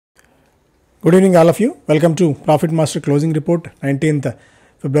Good evening all of you. Welcome to Profit Master Closing Report 19th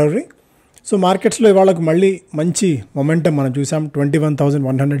February. So markets లో ఇవాళకు మళ్ళీ మంచి momentum మనం చూసాం.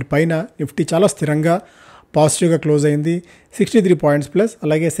 21,100 పైన నిఫ్టీ చాలా స్థిరంగా పాజిటివ్గా క్లోజ్ అయింది. 63 పాయింట్స్ ప్లస్.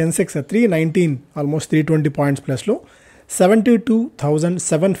 అలాగే సెన్సెక్స్ 319 ఆల్మోస్ట్ 320 పాయింట్స్ ప్లస్లో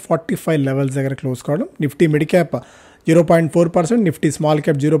 72,745 లెవెల్స్ దగ్గర క్లోజ్ కావడం. Nifty mid cap 0.4%, Nifty small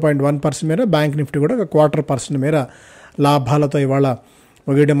cap 0.1% మేర, బ్యాంక్ నిఫ్టీ కూడా 0.25% మేర లాభాలతో ఇవాళ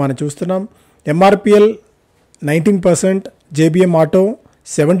ముగియడం మనం చూస్తున్నాం. MRPL 19%, JBM auto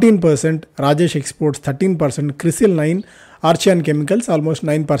 17%, Rajesh exports 13%, CRISIL 9%, Archean chemicals almost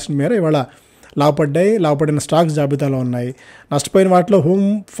 9% మేర ఇవాళ లాభపడిన స్టాక్స్ జాబితాలో ఉన్నాయి. నష్టపోయిన వాటిలో home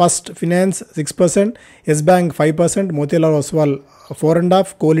first finance 6%, yes bank 5%, Motilal Oswal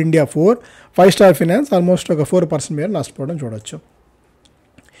 4.5%, coal India 4%, 5 star finance almost 4% మేర నష్టపోవడం చూడొచ్చు.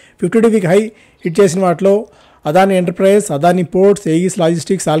 50-day వీక్ హై హిట్ చేసిన వాటిలో Adani enterprise, Adani ports, AEs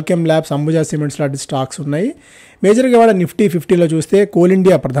logistics, Alkem labs, Ambuja cements లాంటి స్టాక్స్ ఉన్నాయి. మేజర్గా ఇవాళ నిఫ్టీ 50లో చూస్తే కోల్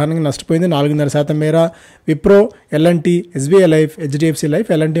ఇండియా ప్రధానంగా నష్టపోయింది 4.5% మేర. Wipro, L&T, SBI life, HDFC life,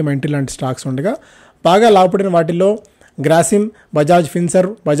 L&T మైంటీ లాంటి స్టాక్స్ ఉండగా బాగా లాభపడిన వాటిల్లో Grasim, Bajaj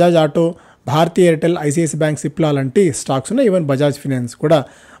Finserv, Bajaj auto, Bharati Airtel, ICICI bank, Cipla లాంటి స్టాక్స్ ఉన్నాయి. ఈవెన్ బజాజ్ ఫినాన్స్ కూడా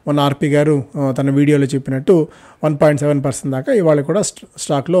మొన్న ఆర్పి గారు తన వీడియోలో చెప్పినట్టు 1.7% దాకా ఇవాళ కూడా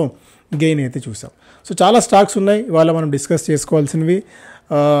స్టాక్లో గెయిన్ అయితే చూసాం. సో చాలా స్టాక్స్ ఉన్నాయి ఇవాళ మనం డిస్కస్ చేసుకోవాల్సినవి.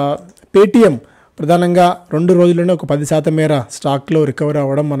 పేటిఎం ప్రధానంగా 2 రోజుల్లోనే 10% మేర స్టాక్లో రికవర్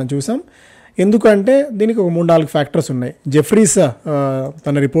అవ్వడం మనం చూసాం. ఎందుకంటే దీనికి 3-4 ఫ్యాక్టర్స్ ఉన్నాయి. జెఫ్రీస్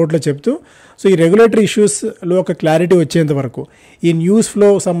తన రిపోర్ట్లో చెప్తూ, సో ఈ రెగ్యులేటరీ ఇష్యూస్లో ఒక క్లారిటీ వచ్చేంత వరకు, ఈ న్యూస్ ఫ్లో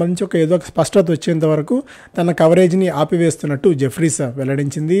సంబంధించి ఏదో ఒక స్పష్టత వచ్చేంత వరకు తన కవరేజ్ని ఆపివేస్తున్నట్టు జెఫ్రీస్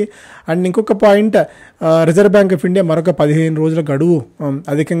వెల్లడించింది. అండ్ ఇంకొక point, reserve bank of India మరొక 15 రోజుల గడువు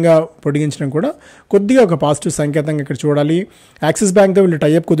అధికంగా పొడిగించడం కూడా కొద్దిగా ఒక పాజిటివ్ సంకేతంగా ఇక్కడ చూడాలి. యాక్సిస్ బ్యాంక్తో వీళ్ళు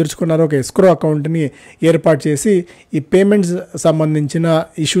టైఅప్ కుదుర్చుకున్నారు. ఒక ఎస్క్రో అకౌంట్ని ఏర్పాటు చేసి ఈ పేమెంట్స్ సంబంధించిన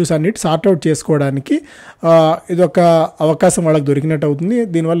ఇష్యూస్ అన్నిటి సార్ట్అవుట్ చేసుకోవడానికి ఇదొక అవకాశం వాళ్ళకి దొరికినట్టు అవుతుంది.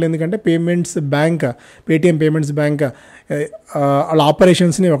 దీనివల్ల ఎందుకంటే పేటిఎం పేమెంట్స్ బ్యాంక్ వాళ్ళ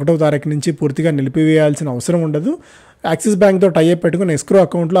ఆపరేషన్స్ని 1వ తారీఖు నుంచి పూర్తిగా నిలిపివేయాల్సిన అవసరం ఉండదు. యాక్సిస్ బ్యాంక్తో టైఅప్ పెట్టుకుని ఎస్క్రో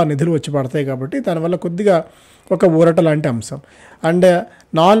అకౌంట్లో ఆ నిధులు వచ్చి పడతాయి కాబట్టి దానివల్ల కొద్దిగా ఒక ఊరట లాంటి అంశం. అండ్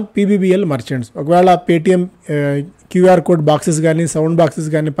నాన్ పీబీబీఎల్ మర్చెంట్స్, ఒకవేళ పేటిఎం క్యూఆర్ కోడ్ బాక్సెస్ కానీ సౌండ్ బాక్సెస్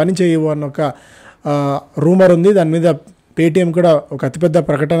కానీ పని చేయవు అన్న ఒక రూమర్ ఉంది. దాని మీద పేటిఎం కూడా ఒక అతిపెద్ద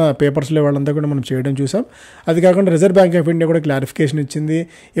ప్రకటన పేపర్స్లో వాళ్ళంతా కూడా మనం చేయడం చూసాం. అది కాకుండా రిజర్వ్ బ్యాంక్ ఆఫ్ ఇండియా కూడా క్లారిఫికేషన్ ఇచ్చింది.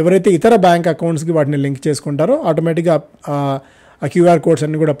 ఎవరైతే ఇతర బ్యాంక్ అకౌంట్స్కి వాటిని లింక్ చేసుకుంటారో ఆటోమేటిక్గా ఆ క్యూఆర్ కోడ్స్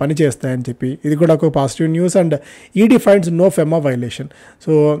అన్ని కూడా పనిచేస్తాయని చెప్పి ఇది కూడా ఒక positive news. And ED finds no FEMA violation.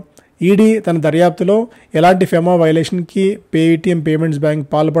 So ED తన దర్యాప్తులో ఎలాంటి ఫెమా వైలేషన్కి పేటిఎం పేమెంట్స్ బ్యాంక్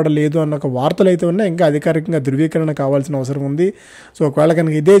పాల్పడలేదు అన్న ఒక వార్తలు అయితే ఉన్నాయి. ఇంకా అధికారికంగా ధృవీకరణ కావాల్సిన అవసరం ఉంది. సో ఒకవేళ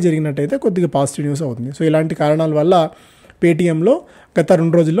కనుక ఇదే జరిగినట్టయితే కొద్దిగా పాజిటివ్ న్యూస్ అవుతుంది. సో ఇలాంటి కారణాల వల్ల పేటిఎంలో గత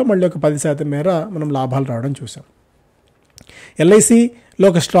 2 రోజుల్లో మళ్ళీ 10% మేర మనం లాభాలు రావడం చూసాం. ఎల్ఐసిలో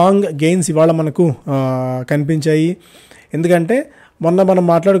ఒక స్ట్రాంగ్ గెయిన్స్ ఇవాళ మనకు కనిపించాయి. ఎందుకంటే మొన్న మనం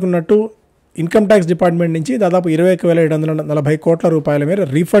మాట్లాడుకున్నట్టు ఇన్కమ్ ట్యాక్స్ డిపార్ట్మెంట్ నుంచి దాదాపు 21,740 కోట్ల రూపాయల మేర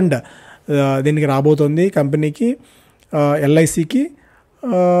రీఫండ్ దీనికి రాబోతోంది కంపెనీకి, ఎల్ఐసికి,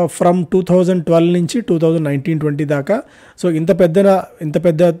 ఫ్రమ్ 2012 నుంచి 2019-20 దాకా. సో ఇంత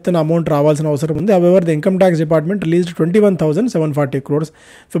పెద్ద ఎత్తున అమౌంట్ రావాల్సిన అవసరం ఉంది. However the income tax department released 21,740 crores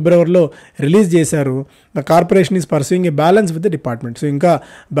ఫిబ్రవరిలో రిలీజ్ చేశారు. The corporation is pursuing A balance with the department. So ఇంకా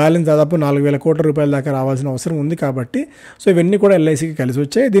బ్యాలెన్స్ దాదాపు 4,000 కోట్ల రూపాయల దాకా రావాల్సిన అవసరం ఉంది కాబట్టి సో ఇవన్నీ కూడా ఎల్ఐసికి కలిసి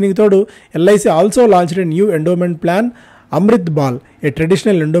వచ్చాయి. దీనికి తోడు LIC also launched a new endowment plan, Amrit ball, A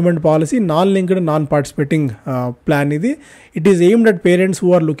traditional endowment policy, non linked non participating plan ఇది. It is aimed at parents who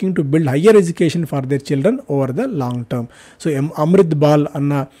are looking to build higher education for their children over the long term. So Amrit ball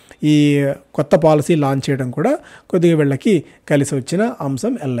అన్న ఈ కొత్త policy launch చేయడం కూడా కొద్దిగా వీళ్ళకి కలిసి వచ్చిన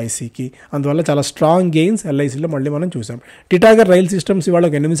అంశం ఎల్ఐసికి. అందువల్ల చాలా స్ట్రాంగ్ గెయిన్స్ ఎల్ఐసిలో మళ్ళీ మనం చూసాం. టిటాగర్ రైల్ సిస్టమ్స్ ఇవాళ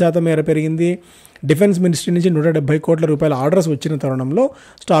 8% మేర పెరిగింది. డిఫెన్స్ మినిస్ట్రీ నుంచి 170 కోట్ల రూపాయల ఆర్డర్స్ వచ్చిన తరుణంలో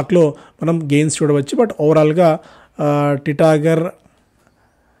స్టాక్లో మనం గెయిన్స్ చూడవచ్చు. బట్ ఓవరాల్గా టిటాగర్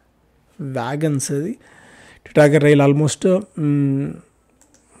వ్యాగన్స్, అది Titagarh rail almost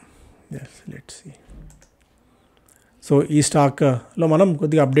let's see. So ఈ స్టాక్లో మనం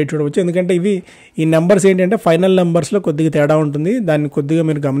కొద్దిగా అప్డేట్ చూడవచ్చు. ఎందుకంటే ఈ నెంబర్స్ ఏంటంటే ఫైనల్ నెంబర్స్లో కొద్దిగా తేడా ఉంటుంది. దాన్ని కొద్దిగా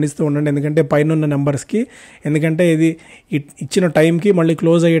మీరు గమనిస్తూ ఉండండి. ఎందుకంటే పైన ఉన్న నెంబర్స్కి, ఎందుకంటే ఇది ఇచ్చిన టైంకి మళ్ళీ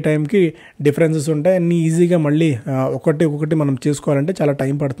క్లోజ్ అయ్యే టైంకి డిఫరెన్సెస్ ఉంటాయి. అన్నీ ఈజీగా మళ్ళీ ఒక్కొక్కటి మనం చేసుకోవాలంటే చాలా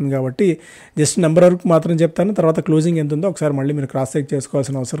టైం పడుతుంది. కాబట్టి జస్ట్ నెంబర్ వరకు మాత్రం చెప్తాను. తర్వాత క్లోజింగ్ ఎంత ఉందో ఒకసారి మళ్ళీ మీరు క్రాస్ చెక్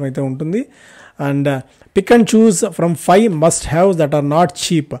చేసుకోవాల్సిన అవసరం అయితే ఉంటుంది. And pick and choose from 5 must-haves that are not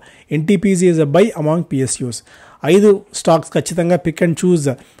cheap. NTPC is a buy among PSUs. 5 stocks ఖచ్చితంగా పిక్ అండ్ చూజ్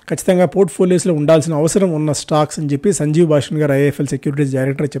ఖచ్చితంగా పోర్ట్ఫోలియోస్లో ఉండాల్సిన అవసరం ఉన్న స్టాక్స్ అని చెప్పి సంజీవ్ భాషన్ గారు ఐఐఎఫ్ఎల్ సెక్యూరిటీస్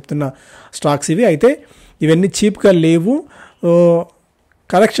డైరెక్టర్ చెప్తున్న స్టాక్స్ ఇవి. అయితే ఇవన్నీ చీప్గా లేవు,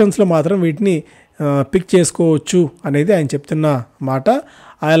 కలెక్షన్స్లో మాత్రం వీటిని పిక్ చేసుకోవచ్చు అనేది ఆయన చెప్తున్న మాట.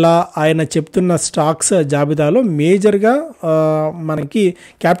 అలా ఆయన చెప్తున్న స్టాక్స్ జాబితాలో మేజర్గా మనకి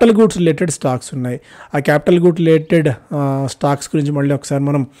క్యాపిటల్ గూడ్స్ రిలేటెడ్ స్టాక్స్ ఉన్నాయి. ఆ క్యాపిటల్ గూడ్స్ రిలేటెడ్ స్టాక్స్ గురించి మళ్ళీ ఒకసారి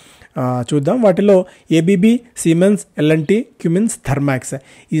మనం చూద్దాం. వాటిలో ABB, siemens, L&T, Cummins, Thermax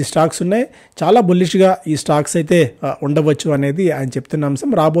ఈ స్టాక్స్ ఉన్నాయి. చాలా బుల్లిష్గా ఈ స్టాక్స్ అయితే ఉండవచ్చు అనేది ఆయన చెప్తున్న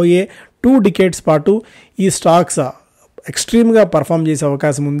అంశం. రాబోయే 2 decades పాటు ఈ స్టాక్స్ ఎక్స్ట్రీమ్గా పర్ఫామ్ చేసే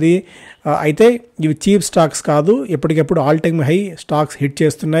అవకాశం ఉంది. అయితే ఇవి చీప్ స్టాక్స్ కాదు, ఎప్పటికెప్పుడు all time high stocks hit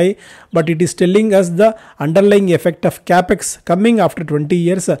చేస్తున్నాయి. But it is telling us the underlying effect of capex coming after 20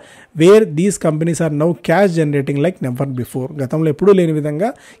 years wear these companies are now cash generating like never before. గతంలో ఎప్పుడూ లేని విధంగా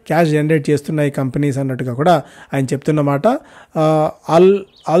క్యాష్ జనరేట్ చేస్తున్నాయి companies అన్నట్టుగా కూడా ఆయన చెప్తున్నమాట.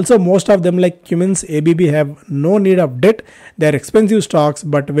 Also most of them like Cummins, ABB have no need of debt. They are expensive stocks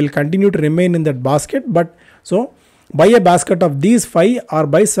but will continue to remain in that basket. But so buy a basket of these 5 or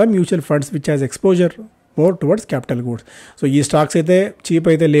buy some mutual funds which has exposure more towards capital goods. So ఈ stocks అయితే cheap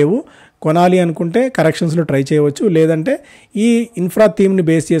అయితే లేవు, కొనాలి అనుకుంటే కరెక్షన్స్లో try చేయవచ్చు. లేదంటే ఈ infra థీమ్ని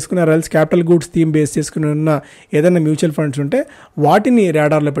base చేసుకుని రల్స్ క్యాపిటల్ గూడ్స్ థీమ్ బేస్ చేసుకుని ఉన్న ఏదైనా మ్యూచువల్ ఫండ్స్ ఉంటే వాటిని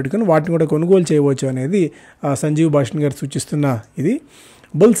రాడార్లో పెట్టుకుని వాటిని కూడా కొనుగోలు చేయవచ్చు అనేది సంజీవ్ భాషన్ గారు సూచిస్తున్న ఇది.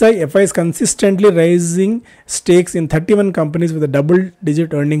 Bullseye FI is consistently raising stakes in 31 companies with a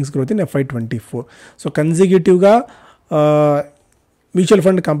double-digit earnings growth in FY24. So, consecutive-గా mutual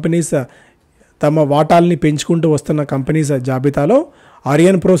fund companies తమ వాటాల్ని పెంచుకుంటూ వస్తున్న కంపెనీస్ జాబితాలో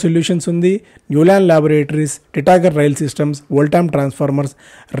ఆర్యన్ ప్రో సొల్యూషన్స్ ఉంది, Newland laboratories, Titagarh rail systems, వోల్టామ్ transformers,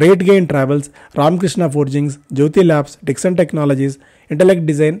 rate gain travels, Ramakrishna forgings, జ్యోతి labs, Dixon technologies, intellect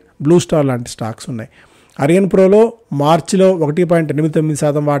design, blue star లాంటి stocks ఉన్నాయి. ఆర్యన్ ప్రోలో మార్చిలో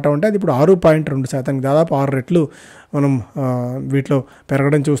 1.89% వాటా ఉంటే అది ఇప్పుడు 6.2%, దాదాపు 6 రెట్లు మనం వీటిలో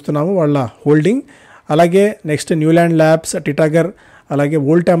పెరగడం చూస్తున్నాము వాళ్ళ హోల్డింగ్. అలాగే నెక్స్ట్ న్యూలాండ్ ల్యాబ్స్, టిటాగర్, అలాగే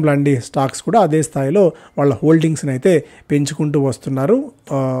వోల్టామ్ లాంటి స్టాక్స్ కూడా అదే స్థాయిలో వాళ్ళ హోల్డింగ్స్ని అయితే పెంచుకుంటూ వస్తున్నారు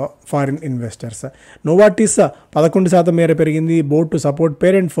ఫారిన్ ఇన్వెస్టర్స్. నోవార్టిస్ 11% మేర పెరిగింది. Board to support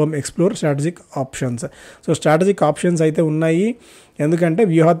parent firm explore strategic options. So strategic options అయితే ఉన్నాయి, ఎందుకంటే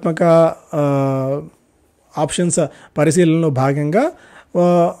వ్యూహాత్మక ఆప్షన్స్ పరిశీలనలో భాగంగా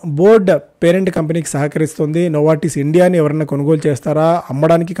బోర్డ్ పేరెంట్ కంపెనీకి సహకరిస్తుంది. నోవార్టిస్ ఇండియాని ఎవరైనా కొనుగోలు చేస్తారా,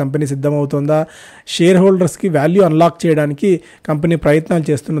 అమ్మడానికి కంపెనీ సిద్ధమవుతుందా, షేర్ హోల్డర్స్కి వాల్యూ అన్లాక్ చేయడానికి కంపెనీ ప్రయత్నాలు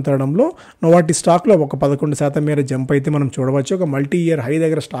చేస్తున్న తరుణంలో నోవార్టిస్ స్టాక్లో ఒక 11% మేర జంప్ అయితే మనం చూడవచ్చు. ఒక మల్టీ ఇయర్ హై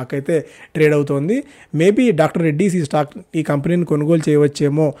దగ్గర స్టాక్ అయితే ట్రేడ్ అవుతోంది. మేబీ డాక్టర్ రెడ్డీస్ ఈ కంపెనీని కొనుగోలు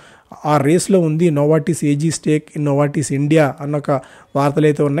చేయవచ్చేమో, ఆ రేస్లో ఉంది. Novartis AG stake in Novartis India అన్న ఒక వార్తలు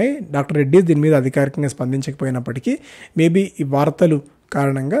అయితే ఉన్నాయి. డాక్టర్ రెడ్డీస్ దీని మీద అధికారికంగా స్పందించకపోయినప్పటికీ మేబీ ఈ వార్తలు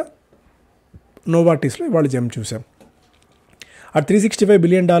కారణంగా నోవార్టిస్లో ఇవాళ జంప్ చూసాం. At $365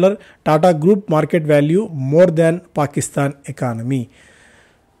 billion Tata group market value more than Pakistan economy.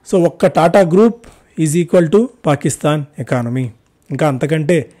 So ఒక్క Tata group is equal to Pakistan economy, ఇంకా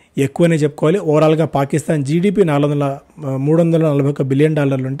అంతకంటే ఎక్కువనే చెప్పుకోవాలి. ఓవరాల్గా పాకిస్తాన్ జీడిపి $341 బిలియన్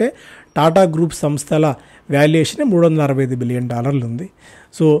ఉంటే టాటా గ్రూప్ సంస్థల వాల్యుయేషన్ $365 బిలియన్ ఉంది.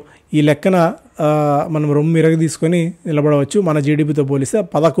 సో ఈ లెక్కన మనం రొమ్ము ఇరగ తీసుకొని నిలబడవచ్చు. మన జీడిపితో పోలిస్తే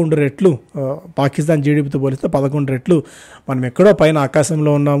 11 రెట్లు, పాకిస్తాన్ జీడిపితో పోలిస్తే 11 రెట్లు మనం ఎక్కడో పైన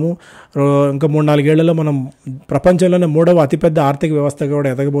ఆకాశంలో ఉన్నాము. ఇంకా 3-4 ఏళ్లలో మనం ప్రపంచంలోనే 3వ అతిపెద్ద ఆర్థిక వ్యవస్థగా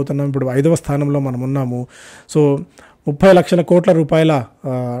కూడా ఎదగబోతున్నాం. ఇప్పుడు 5వ స్థానంలో మనం ఉన్నాము. సో 30 లక్షల కోట్ల రూపాయల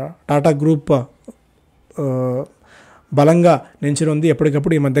టాటా గ్రూప్ బలంగా నిలిచినుంది.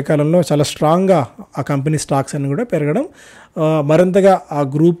 ఎప్పటికప్పుడు ఈ మధ్యకాలంలో చాలా స్ట్రాంగ్గా ఆ కంపెనీ స్టాక్స్ అన్ని కూడా పెరగడం, మరింతగా ఆ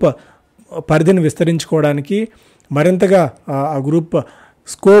గ్రూప్ పరిధిని విస్తరించుకోవడానికి, మరింతగా ఆ గ్రూప్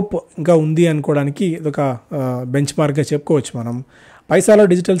స్కోప్ ఇంకా ఉంది అనుకోవడానికి ఇదొక బెంచ్ మార్క్గా చెప్పుకోవచ్చు మనం. పైసాలో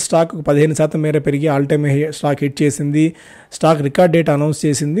డిజిటల్ స్టాక్ 15% మేర పెరిగి ఆల్ టైమ్ స్టాక్ హిట్ చేసింది. స్టాక్ రికార్డ్ డేట్ అనౌన్స్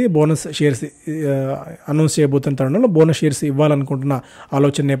చేసింది. బోనస్ షేర్స్ అనౌన్స్ చేయబోతున్న తరుణంలో బోనస్ షేర్స్ ఇవ్వాలనుకుంటున్న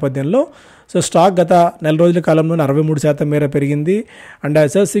ఆలోచన నేపథ్యంలో సో స్టాక్ గత నెల రోజుల కాలంలోనే 63% మేర పెరిగింది. And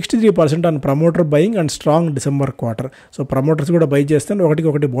 63% on promoter buying and strong December quarter. So promoters కూడా బై చేస్తాను,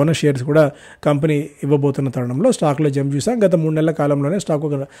 ఒకటి బోనస్ షేర్స్ కూడా కంపెనీ ఇవ్వబోతున్న తరుణంలో స్టాక్లో జంప్ చూసాం. గత 3 నెలల కాలంలోనే స్టాక్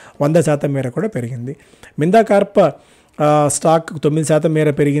 100% మేర కూడా పెరిగింది. మిందా కార్ప్ స్టాక్ 9% మేర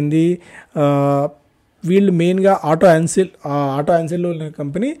పెరిగింది. వీళ్ళు మెయిన్గా ఆటో యాన్సిల్లో ఉన్న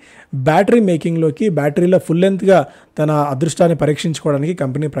కంపెనీ బ్యాటరీ మేకింగ్లోకి, బ్యాటరీలో ఫుల్ లెంత్గా తన అదృష్టాన్ని పరీక్షించుకోవడానికి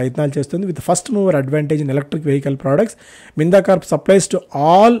కంపెనీ ప్రయత్నాలు చేస్తుంది. With first mover advantage in electric vehicle products, మిందా Corp supplies to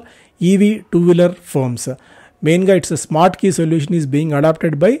all EV 2-wheeler firms. మెయిన్గా it's smart key solution is being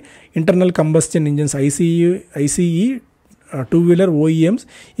adapted by internal combustion engines ICE two-wheeler OEMs,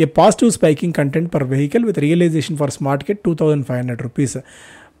 a positive spiking content per vehicle with realization for smart kit 2,500 rupees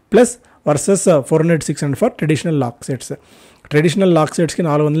plus versus 400-600 for traditional lock sets. Traditional lock సెట్స్కి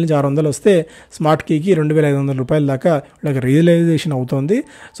 400 నుంచి 600 వస్తే smart కీకి 2,500 రూపాయల దాకా వీళ్ళకి realisation అవుతుంది.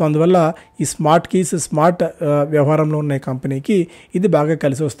 So అందువల్ల ఈ smart keys smart వ్యవహారంలో ఉన్న కంపెనీకి ఇది బాగా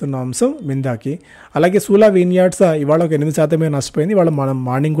కలిసి వస్తున్న అంశం మిందాకి. అలాగే సూలా విన్యార్డ్స్ ఇవాళ ఒక 8% నష్టపోయింది. ఇవాళ మనం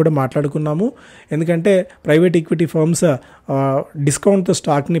మార్నింగ్ కూడా మాట్లాడుకున్నాము. ఎందుకంటే ప్రైవేట్ ఈక్విటీ ఫర్మ్స్ డిస్కౌంట్తో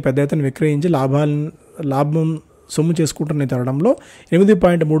స్టాక్ని పెద్ద ఎత్తున విక్రయించి లాభం సొమ్ము చేసుకుంటున్న తరడంలో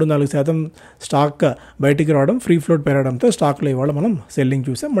 8.34% స్టాక్ బయటికి రావడం, ఫ్రీ ఫ్లోట్ పెరగడంతో స్టాక్లో ఇవాళ మనం సెల్లింగ్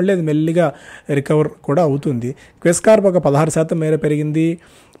చూసాం. మళ్ళీ అది మెల్లిగా రికవర్ కూడా అవుతుంది. క్వెస్కార్ప్ ఒక 16% మేర పెరిగింది.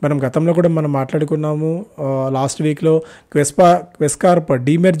 మనం గతంలో కూడా మనం మాట్లాడుకున్నాము. లాస్ట్ వీక్లో క్వెస్కార్ప్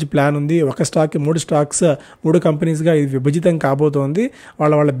డీమెర్జ్ ప్లాన్ ఉంది. ఒక స్టాక్కి 3 స్టాక్స్ 3 కంపెనీస్గా ఇది విభజితం కాబోతోంది.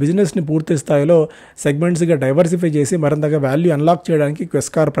 వాళ్ళ బిజినెస్ని పూర్తి స్థాయిలో సెగ్మెంట్స్గా డైవర్సిఫై చేసి మరింతగా వాల్యూ అన్లాక్ చేయడానికి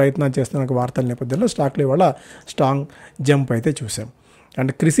క్వెస్కార్ ప్రయత్నం చేస్తున్న వార్తల నేపథ్యంలో స్టాక్లో ఇవాళ స్ట్రాంగ్ జంప్ అయితే చూసాం.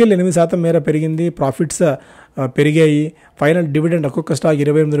 అండ్ క్రిసిల్ 8% మేర పెరిగింది. ప్రాఫిట్స్ పెరిగాయి. ఫైనల్ డివిడెండ్ ఒక్కొక్క స్టాక్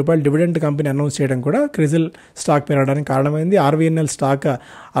 28 రూపాయలు డివిడెండ్ కంపెనీ అనౌన్స్ చేయడం కూడా క్రిసిల్ స్టాక్ పెరగడానికి కారణమైంది. RVNL స్టాక్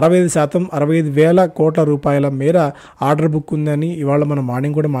 65%, 65,000 కోట్ల రూపాయల మేర ఆర్డర్ బుక్ ఉందని ఇవాళ మనం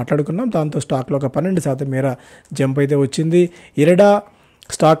మార్నింగ్ కూడా మాట్లాడుకున్నాం. దాంతో స్టాక్లో ఒక 12% మేర జంప్ అయితే వచ్చింది. ఇరడా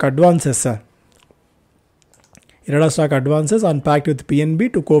stock advances on pact with PNB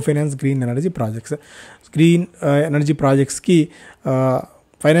to co-finance green energy ప్రాజెక్ట్స్కి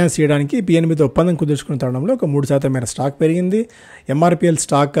finance చేయడానికి PNBతో ఒప్పందం కుదుర్చుకున్న తరుణంలో ఒక 3% మేర స్టాక్ పెరిగింది. MRPL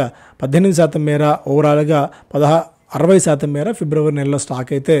స్టాక్ 18% మేర, ఓవరాల్గా 60% మేర ఫిబ్రవరి నెలలో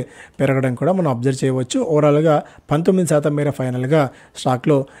స్టాక్ అయితే పెరగడం కూడా మనం అబ్జర్వ్ చేయవచ్చు. ఓవరాల్గా 19% మేర ఫైనల్గా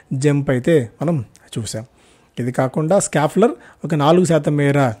స్టాక్లో జంప్ అయితే మనం చూసాం. ఇది కాకుండా స్కాఫ్లర్ ఒక 4%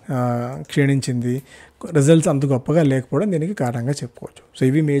 మేర క్షీణించింది. రిజల్ట్స్ అంత గొప్పగా లేకపోవడం దీనికి కారణంగా చెప్పుకోవచ్చు. సో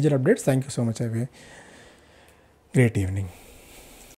ఇవి major updates. Thank you so much. అవి గ్రేట్ ఈవినింగ్.